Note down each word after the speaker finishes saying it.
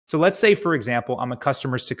So let's say, for example, I'm a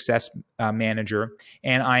customer success manager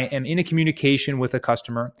and I am in a communication with a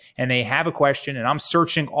customer and they have a question and I'm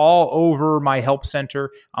searching all over my help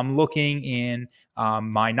center. I'm looking in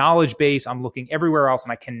my knowledge base. I'm looking everywhere else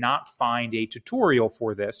and I cannot find a tutorial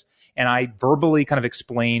for this. And I verbally kind of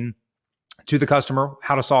explain to the customer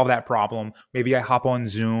how to solve that problem. Maybe I hop on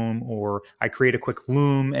Zoom or I create a quick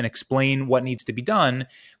Loom and explain what needs to be done.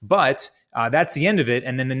 But that's the end of it.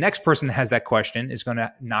 And then the next person that has that question is going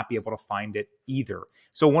to not be able to find it either.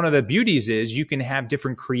 So one of the beauties is you can have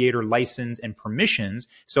different creator license and permissions.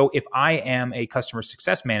 So if I am a customer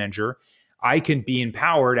success manager, I can be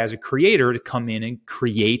empowered as a creator to come in and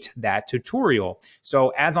create that tutorial. So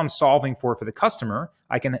as I'm solving for the customer,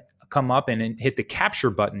 I can come up and hit the capture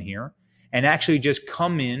button here and actually just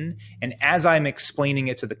come in. And as I'm explaining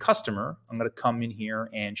it to the customer, I'm going to come in here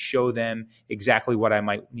and show them exactly what I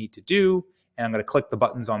might need to do. And I'm going to click the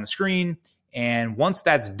buttons on the screen. And once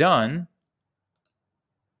that's done,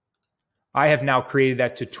 I have now created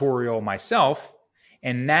that tutorial myself.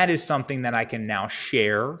 And that is something that I can now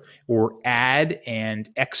share or add and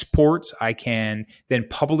export. I can then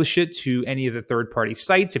publish it to any of the third-party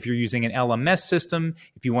sites. If you're using an LMS system,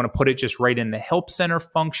 if you want to put it just right in the Help Center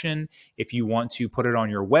function, if you want to put it on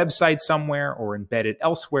your website somewhere or embed it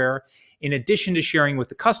elsewhere, in addition to sharing with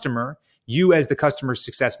the customer, you as the customer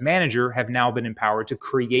success manager have now been empowered to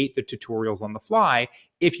create the tutorials on the fly.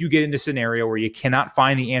 If you get into a scenario where you cannot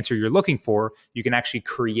find the answer you're looking for, you can actually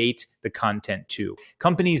create the content too.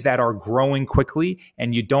 Companies that are growing quickly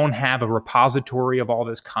and you don't have a repository of all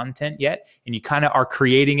this content yet, and you kind of are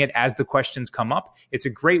creating it as the questions come up, it's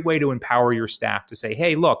a great way to empower your staff to say,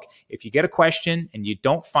 hey, look, if you get a question and you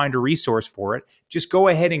don't find a resource for it, just go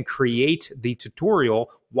ahead and create the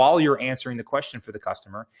tutorial while you're answering the question for the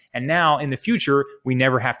customer. And now in the future, we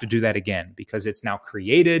never have to do that again because it's now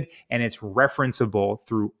created and it's referenceable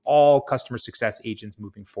through all customer success agents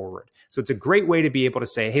moving forward. So it's a great way to be able to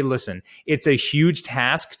say, hey, listen, it's a huge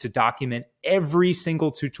task to document every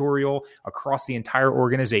single tutorial across the entire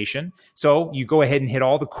organization. So you go ahead and hit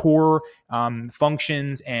all the core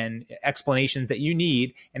functions and explanations that you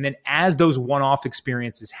need. And then as those one-off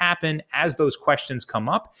experiences happen, as those questions come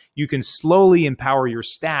up, you can slowly empower your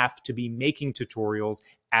staff to be making tutorials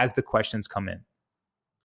as the questions come in.